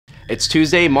It's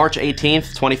Tuesday, March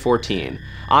 18th, 2014.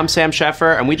 I'm Sam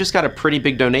Sheffer, and we just got a pretty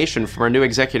big donation from our new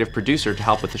executive producer to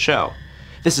help with the show.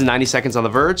 This is 90 Seconds on the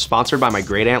Verge, sponsored by my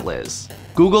great aunt Liz.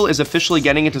 Google is officially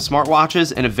getting into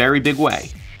smartwatches in a very big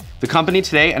way. The company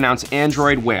today announced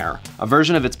Android Wear, a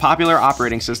version of its popular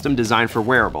operating system designed for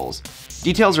wearables.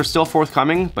 Details are still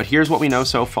forthcoming, but here's what we know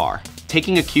so far.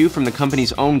 Taking a cue from the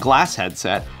company's own glass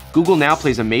headset, Google now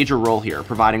plays a major role here,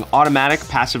 providing automatic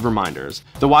passive reminders.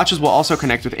 The watches will also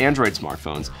connect with Android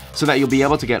smartphones, so that you'll be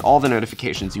able to get all the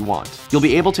notifications you want. You'll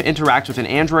be able to interact with an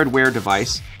Android Wear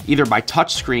device, either by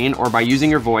touch screen or by using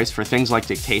your voice for things like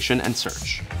dictation and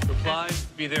search. Reply,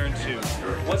 be there in 2.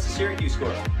 What's the Siri score?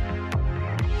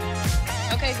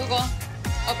 Okay, Google,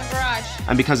 open Garage.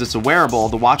 And because it's a wearable,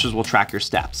 the watches will track your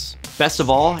steps. Best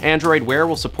of all, Android Wear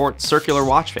will support circular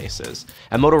watch faces,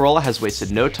 and Motorola has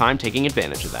wasted no time taking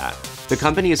advantage of that. The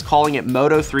company is calling it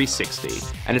Moto 360,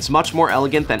 and it's much more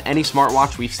elegant than any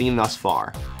smartwatch we've seen thus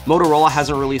far. Motorola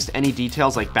hasn't released any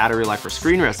details like battery life or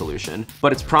screen resolution,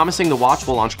 but it's promising the watch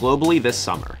will launch globally this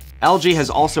summer. LG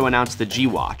has also announced the G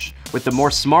Watch, with the more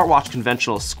smartwatch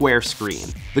conventional square screen.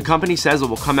 The company says it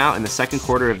will come out in the second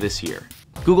quarter of this year.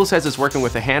 Google says it's working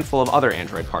with a handful of other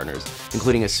Android partners,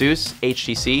 including Asus,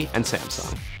 HTC, and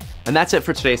Samsung. And that's it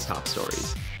for today's top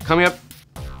stories. Coming up,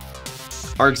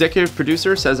 our executive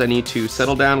producer says I need to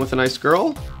settle down with a nice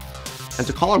girl and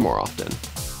to call her more often.